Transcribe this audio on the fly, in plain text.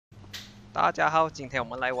大家好，今天我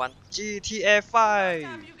们来玩 GTA 5。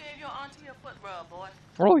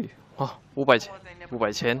哦，啊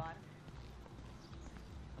，500千，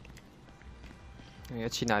你要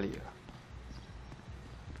去哪里了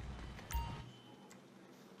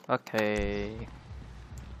 ？OK，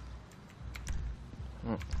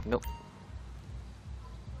 no，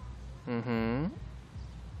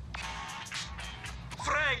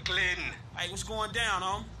 Franklin! Hey, what's going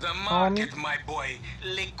down, The market, my boy.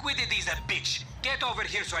 Liquidity's a bitch. Get over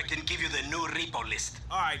here so I can give you the new repo list.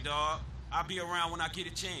 Alright, dawg. I'll be around when I get a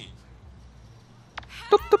chance.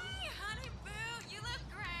 Hey, honey boo, you look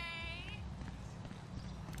great.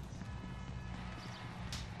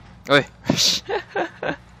 喂，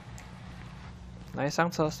来上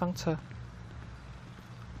车。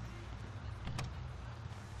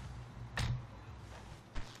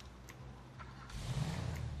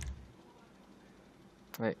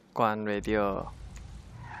喂，关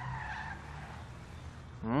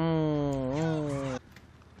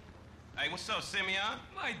radio。Hey, what's up, Simeon?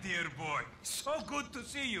 My dear boy. So good to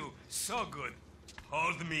see you. So good.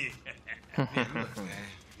 Hold me.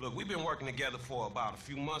 Look, we've been working together for about a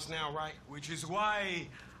few months now, right? Which is why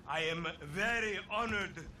I am very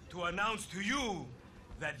honored to announce to you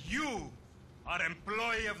that you are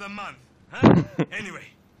Employee of the Month. Huh?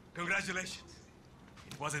 Anyway, congratulations.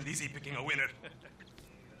 It wasn't easy picking a winner.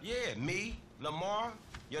 Yeah, me, Lamar,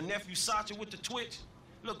 your nephew Sacha with the Twitch.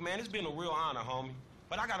 Look, man, it's been a real honor, homie.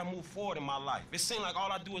 But I gotta move forward in my life. It seems like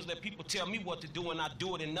all I do is let people tell me what to do and I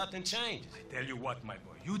do it and nothing changes. I tell you what, my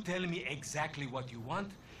boy. You tell me exactly what you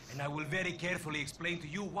want and I will very carefully explain to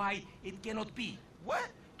you why it cannot be. What?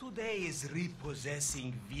 Today is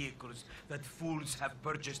repossessing vehicles that fools have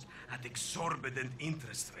purchased at exorbitant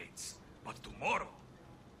interest rates. But tomorrow,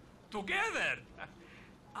 together,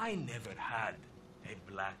 I never had a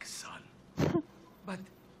black son. But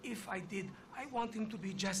if I did, I want him to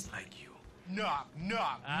be just like you. Knock,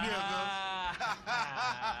 nigga.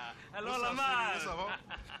 Hello, Lamar. What's up, ho?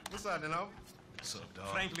 What's up, Nino? What's up, dog?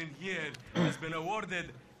 Franklin here has been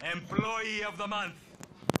awarded Employee of the Month.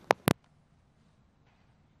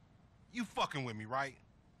 You fucking with me, right?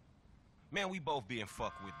 Man, we both being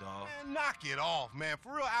fucked with, dog. Man, knock it off, man.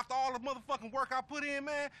 For real, after all the motherfucking work I put in,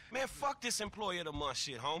 man. Man, fuck this Employee of the Month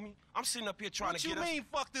shit, homie. I'm sitting up here trying to get us... What you mean,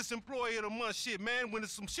 fuck this Employee of the Month shit, man? When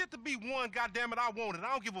there's some shit to be won, goddammit, I want it.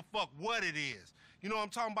 I don't give a fuck what it is. You know what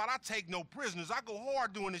I'm talking about? I take no prisoners. I go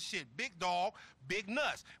hard doing this shit. Big dog, big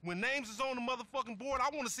nuts. When names is on the motherfucking board, I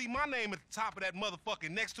want to see my name at the top of that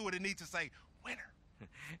motherfucking next to it. It needs to say, winner.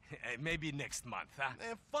 Maybe next month, huh?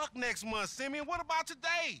 Man, fuck next month, Simeon. What about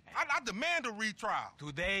today? I demand a retrial.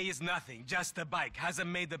 Today is nothing. Just a bike. Hasn't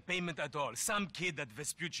made a payment at all. Some kid at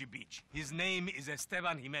Vespucci Beach. His name is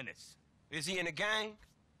Esteban Jimenez. Is he in a gang?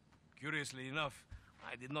 Curiously enough,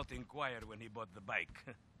 I did not inquire when he bought the bike.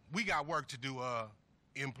 We got work to do,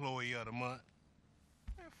 Employee of the Month.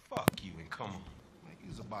 Man, fuck you and come on. Man, you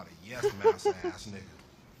was about a yes mouse ass nigga.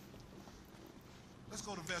 Let's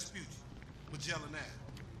go to Vespucci. Magellan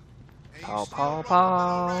Ave. Pow.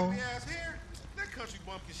 That country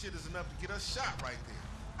bumpkin shit is enough to get us shot right there.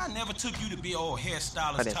 I never took you to be old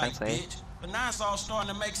hairstylist type bitch, but now it's all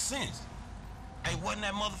starting to make sense. Hey, wasn't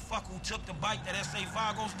that motherfucker who took the bike that S.A.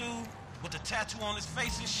 Vargo's dude with the tattoo on his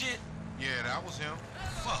face and shit? Yeah, that was him.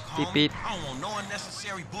 Fuck, homie. I don't want no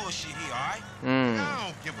unnecessary bullshit here, all right? I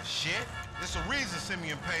don't give a shit. There's a reason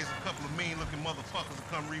Simeon pays a couple of mean-looking motherfuckers to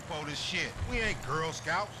come repo this shit. We ain't Girl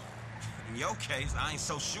Scouts. In your case, I ain't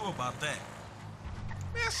so sure about that.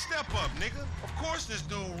 Man, step up, nigga. Of course this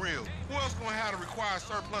dude real. Who else gonna have the required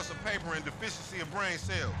surplus of paper and deficiency of brain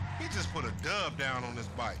cells? He just put a dub down on this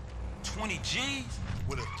bike. 20 G's?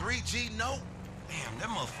 With a 3G note? Damn, that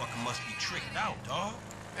motherfucker must be tricked out, dog.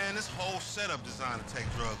 Man, this whole setup designed to take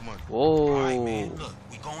drug money. Whoa. All right, man, look,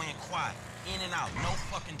 we go in quiet. In and out, no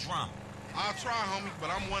fucking drama. I'll try, homie, but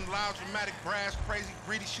I'm one loud, dramatic, brass, crazy,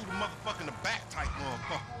 greedy, shoot a motherfucker in the back type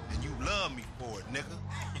motherfucker. And you love me for it, nigga.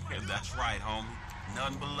 That's right, homie.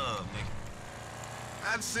 Nothing but love, nigga.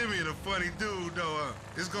 That Simeon a funny dude, though.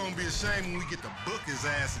 It's gonna be a shame when we get to book his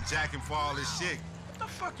ass and jack him for all this shit. What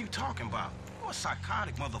the fuck you talking about? You're a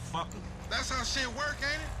psychotic motherfucker. That's how shit work,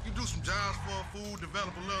 ain't it? You do some jobs for a fool,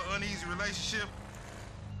 develop a little uneasy relationship.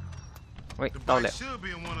 Wait, the bike should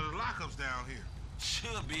be in one of the lockups down here.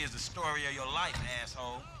 Should be is the story of your life,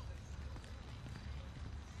 asshole.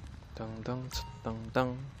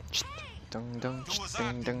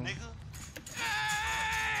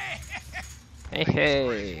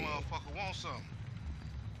 Hey. Motherfucker want something.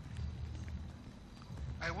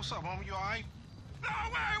 Hey, what's up, homie? You all right? No,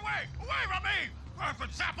 wait from me! For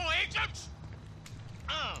example, agents!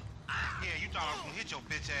 Yeah, you thought I was gonna hit your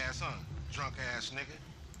bitch ass, huh? drunk ass nigga.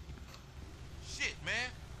 Shit, man.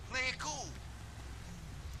 Play it cool.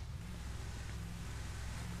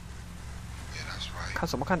 Yeah, that's right. 看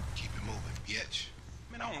什么看？ Keep it moving, bitch.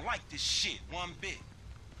 Man, I don't like this shit one bit.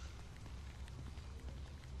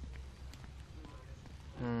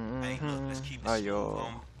 哎呦。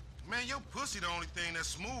 Man, your pussy the only thing that's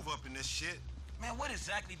smooth up in this shit. Man, what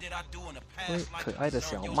exactly did I do in the 喂， past life? 可爱的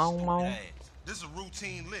小猫猫。 This is a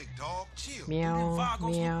routine lick, dog. Chill. 喵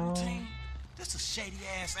喵。 This a shady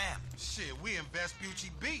ass apple. Shit, we in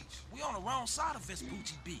Vespucci Beach. We on the wrong side of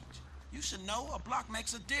Vespucci Beach. You should know a block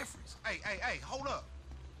makes a difference. Hey, hold up.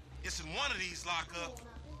 It's in one of these lockup.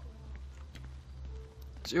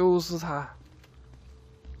 就是他。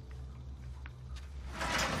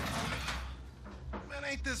 Man,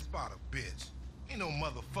 ain't this about a bitch? Ain't no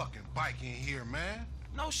motherfucking bike in here, man.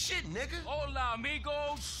 No shit, nigga. Hola,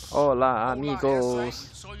 amigos. Hola, amigos.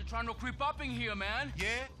 So you're trying to creep up in here, man?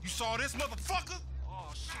 Yeah? You saw this motherfucker?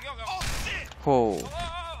 Oh, shit. Oh, shit! Oh.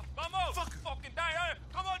 Vamos. Fucking down.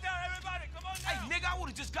 Come on down, everybody. Come on down. Hey, nigga, I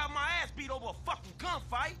would've just got my ass beat over a fucking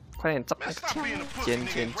gunfight. 快点找那个枪，尖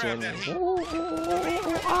尖尖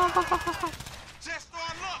！Just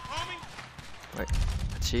our luck, homie. 喂，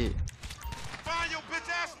气！ Find your bitch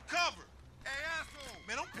ass some cover. Hey, asshole.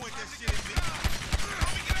 Man, don't point that shit at me.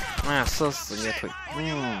 哎呀，射死你的腿！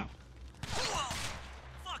嗯。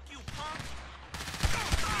 Fuck you, punk.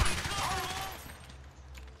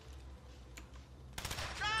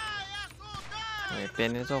 哎，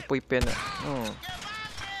编的时候不会编的，嗯。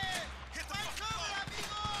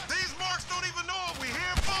 These marks don't even know what we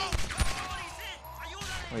here for.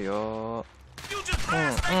 哎呦， You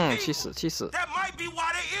just 气死气死 That might be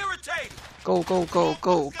why they irritated. ！Go go go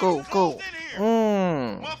go go go！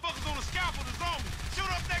 嗯， Motherfuckers on the scaffold is on me. Shoot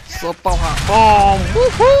up that cat. 射爆他！嘣！呜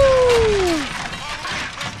呼！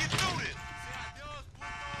 Let's get through this.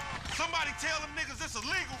 Somebody tell them niggas it's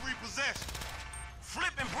illegal repossession.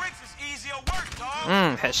 Flipping bricks is easier work, dog.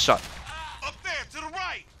 嗯 ，headshot！ Up there to the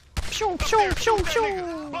right. 咻 Up 咻 there, 咻 shoot that nigga.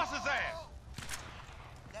 咻！ Bust his ass.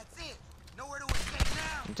 That's it. Nowhere to escape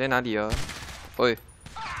now. 你在哪里啊？喂！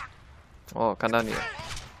哦，看到你了。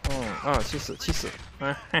气死气死！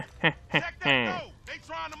嗯嘿嘿嘿 Check that 嘿。 door. They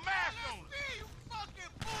trying to mash on us.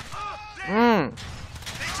 嗯，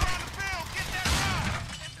 They trying to build. Get that rock.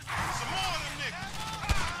 Some more of them niggas.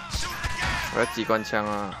 Shoot the gas. 我要机关枪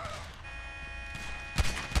啊！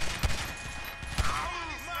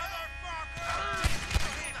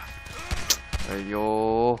哎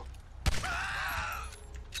呦，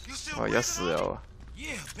 You still 我要死 breathing, homie? 了！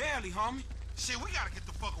 Yeah, barely, homie. Shit, we gotta get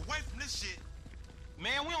the fuck away from this shit.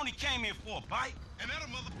 Man, we only came here for a bite. And that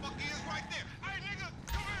motherfucker is right there. Hey, nigga,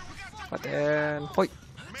 come here. We got 快 your 点，快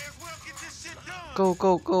May as well get this shit done. ，go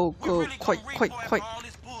go go We go， really 快 gonna 快 repo 快 after all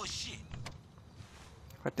this bullshit.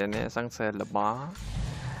 快点呢，上车了吗？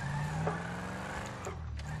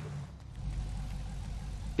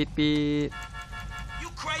哔哔 You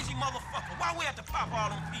crazy motherfucker. Why we have to pop all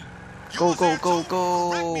them people? You ，go was go there go too.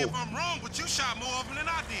 Correct me if go！ I'm wrong, but you shot more of them than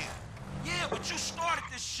I did. Yeah, but you started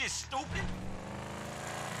this shit, stupid.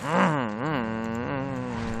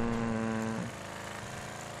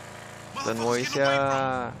 等我一 Motherfuckers, get away from me.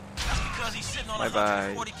 下， That's because he's sitting on Bye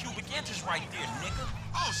bye. 140 cubic inches right there, nigga.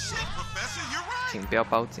 Oh shit, Professor, you're right. 请不要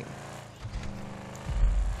报警。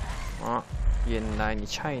啊，原来你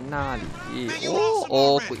在那里！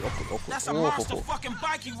哦鬼哦鬼哦鬼 That's a 哦 monster 哦 fucking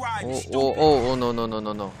bike you riding, 哦 stupid. 哦哦 no no no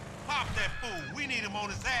no no！ Pop that fool. We need him on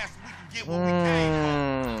his ass so we can get what we came for.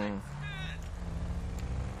 嗯。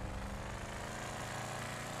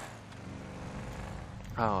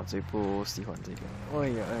啊，这部喜欢这个。哎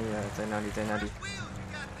呀哎呀，在哪里在哪里？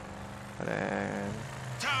快点！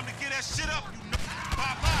 Time to get that shit up, you know.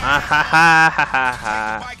 Pop 啊 out. 哈哈哈哈 Take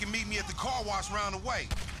哈 the！bike and meet me at the car wash round the way.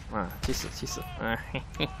 啊，气死气死！啊嘿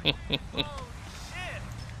嘿嘿嘿嘿。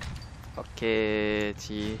OK，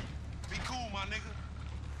骑 Be cool, my nigga.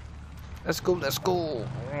 ，Let's go Let's go！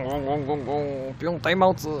不用戴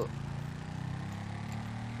帽子。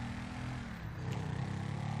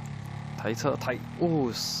抬车抬，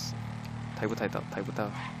哦，抬不抬到？抬不到。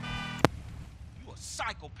 You a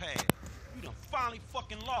psychopath. You done finally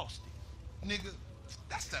fucking lost it. Nigga,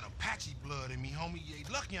 that's that Apache blood in me, homie. You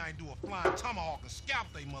ain't lucky I ain't do a flying tomahawk and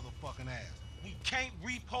scalp they motherfucking ass. We can't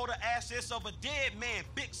repo the assets of a dead man,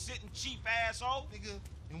 big sitting cheap asshole. Nigga,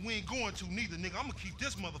 and we ain't going to neither, nigga. I'm gonna keep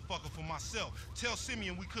this motherfucker for myself. Tell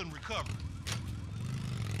Simeon we couldn't recover.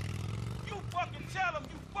 You fucking tell him,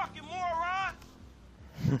 you fucking moron.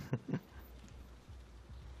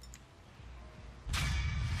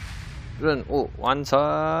 任务完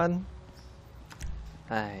成。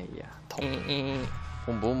哎呀，痛！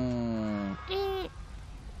嘣嘣！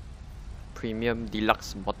 Premium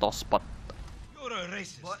Deluxe Motorsport. You're a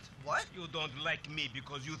racist. What? You don't like me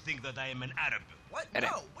because you think that I am an Arab. What?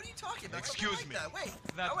 No. What are you talking about? Excuse me. That. Wait.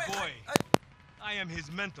 That wait, boy. I am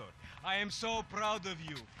his mentor. I am so proud of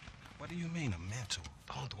you. What do you mean, a mentor?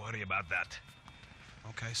 Don't worry about that.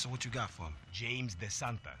 Okay, so what you got for me? James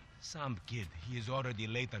DeSanta. Some kid. He is already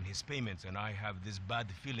late on his payments, and I have this bad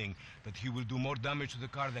feeling that he will do more damage to the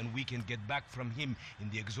car than we can get back from him in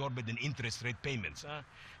the exorbitant interest rate payments.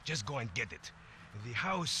 Just go and get it. The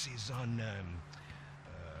house is on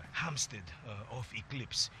Hampstead off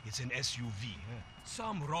Eclipse. It's an SUV.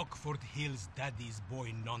 Some Rockford Hills daddy's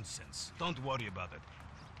boy nonsense. Don't worry about it.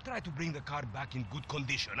 Try to bring the car back in good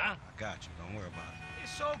condition, huh? I got you. Don't worry about it.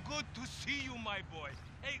 It's so good to see you, my boy.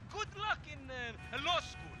 Hey, good luck in law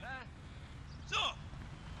school, huh? So,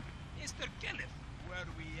 Mr. Kenneth, where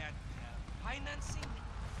are we at? Financing?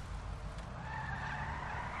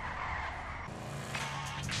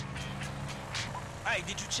 Hey,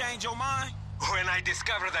 did you change your mind? When I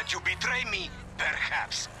discover that you betray me,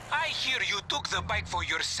 perhaps. I hear you took the bike for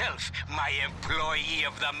yourself, my employee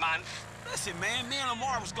of the month. Listen, man, me and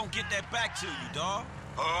Lamar was gonna get that back to you, dawg.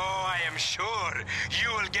 Oh, I am sure.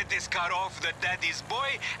 You will get this car off the daddy's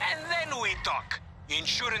boy, and then we talk.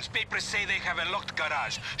 Insurance papers say they have a locked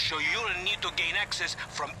garage, so you'll need to gain access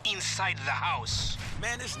from inside the house.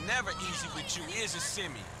 Man, it's never easy with you, is it,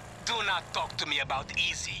 Simi? Do not talk to me about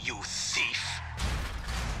easy, you thief.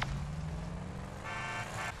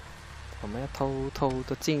 我们要偷偷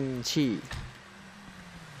的进去。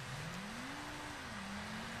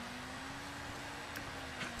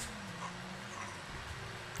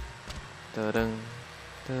噔噔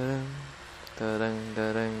噔噔噔噔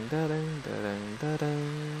噔噔噔噔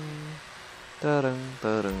噔噔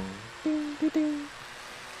噔，叮叮叮，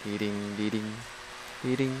叮叮叮叮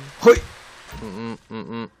叮叮，嘿。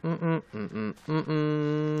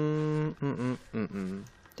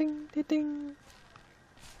叮叮叮。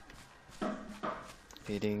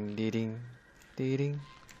 滴叮滴叮滴叮，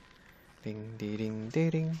叮滴叮滴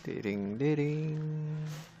叮滴叮滴叮，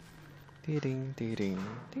滴叮滴叮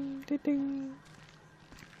叮滴叮。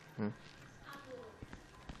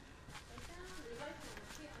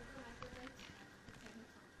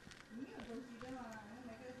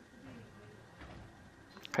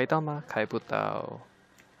开到吗？开不到。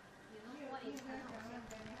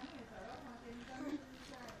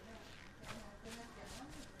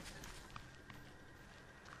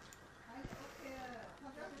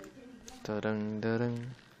 噔噔噔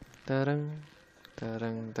噔噔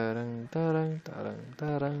噔噔噔噔噔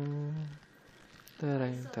噔噔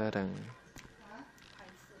噔噔。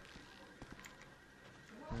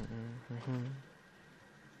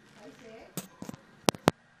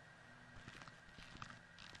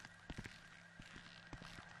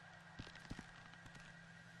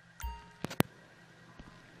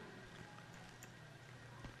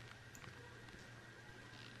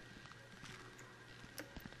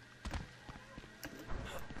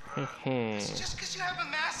嘿嘿。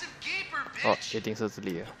哦，一定是这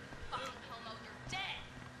里了。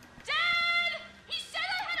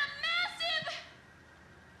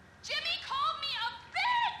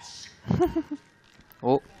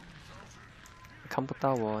哦，看不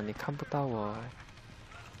到我，你看不到我。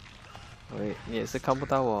喂，你也是看不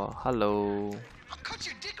到我。Hello。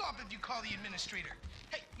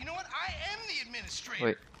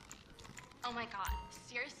喂。 Oh my god,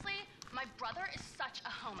 seriously? My brother is such a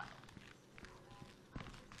homo.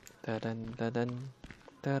 噔噔噔噔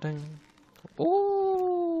噔噔，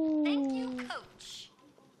哦。 Thank you, coach.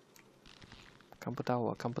 看不到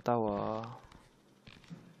我，看不到我。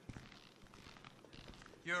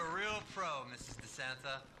 You're a real pro, Mrs.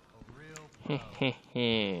 DeSanta. A real pro. 嘿嘿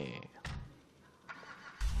嘿。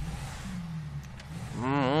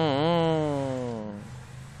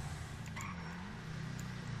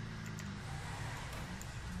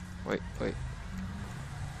喂喂。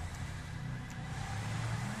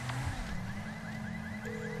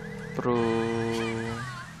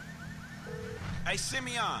Hey,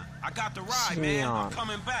 Simeon, I got the ride, man. I'm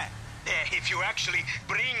coming back. If you actually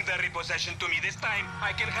bring the repossession to me this time,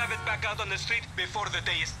 I can have it back out on the street before the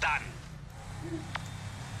day is done.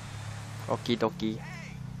 Okie dokie.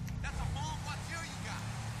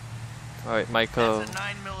 Alright, Michael. That's a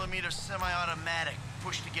 9mm semi-automatic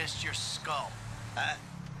pushed against your skull.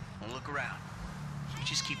 Well, look around. You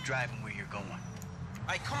just keep driving where you're going.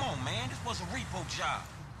 Hey, come on, man. This was a repo job.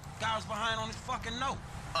 Guy was behind on his fucking note.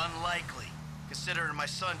 Unlikely, considering my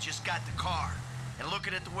son just got the car. And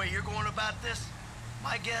looking at the way you're going about this,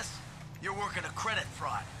 my guess, you're working a credit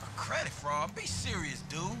fraud. A credit fraud? Be serious,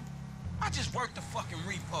 dude. I just worked the fucking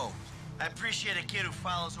repos. I appreciate a kid who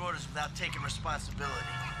follows orders without taking responsibility.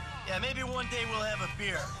 Yeah, maybe one day we'll have a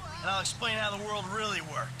beer, and I'll explain how the world really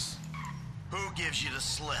works. Who gives you the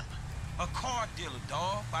slip? A car dealer,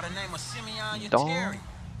 dawg, by the name of Simeon Dawg. Yateri.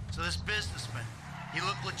 So this businessman, he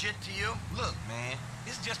look legit to you? Look, man,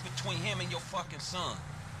 it's just between him and your fucking son.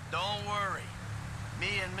 Don't worry.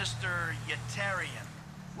 Me and Mr. Yatarian,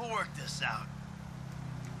 we'll work this out.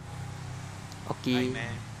 Hey, 오케이.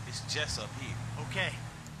 man, it's Jess up here. Okay,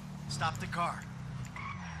 stop the car.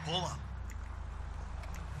 Pull up.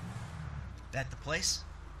 That the place?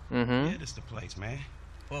 Yeah, this the place, man.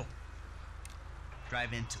 Whoa.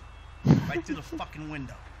 Drive into it. Right through the fucking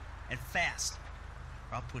window. And fast.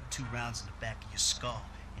 Or I'll put 2 rounds in the back of your skull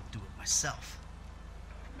and do it myself.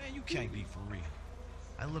 Man, you can't be for real.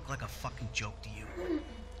 I look like a fucking joke to you.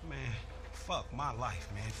 Man, fuck my life,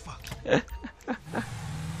 man. Fuck it.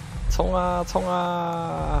 총아,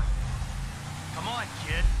 총아. Come on,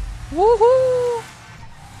 kid. 우후.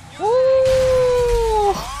 우.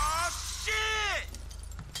 Oh, shit!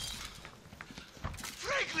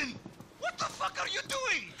 Franklin! What the fuck are you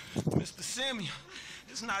doing? Mr. Simeon,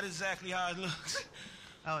 it's not exactly how it looks.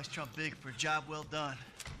 I always trump big for a job well done.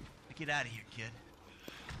 Get out of here, kid.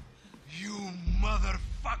 You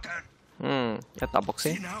motherfucker! 야,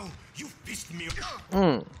 따복싱. Now, you pissed me off.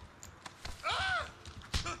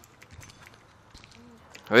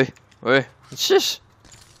 왜? 씨씨.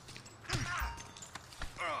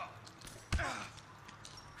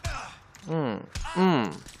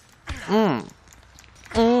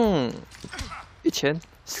 이첸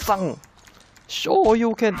쌍. Show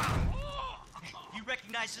you can. You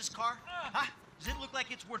recognize this car? Huh? Does it look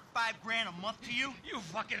like it's worth $5 grand a month to you? You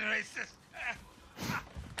fucking racist.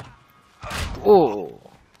 오.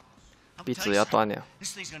 I'll tell you 삐츠야 또 something. 하네요.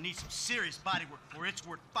 This thing's gonna need some serious body work before it's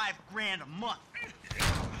worth $5 grand a month.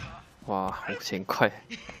 와, 5000块.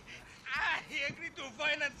 He agreed to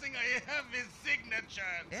financing. I have his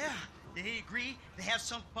signature. Yeah, did he agree to have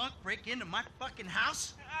some punk break into my fucking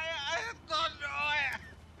house? I don't know.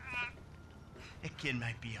 That kid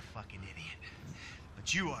might be a fucking idiot,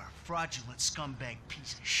 but you are a fraudulent scumbag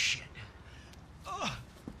piece of shit. Ugh.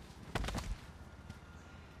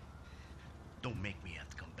 Don't make me have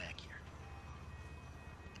to come back here.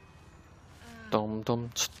 돔돔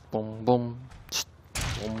쯧bombom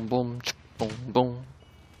쯧bombom 쯧bombom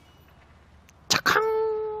착캉。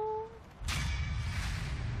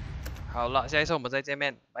好了，下一次我们再见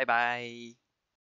面，拜拜。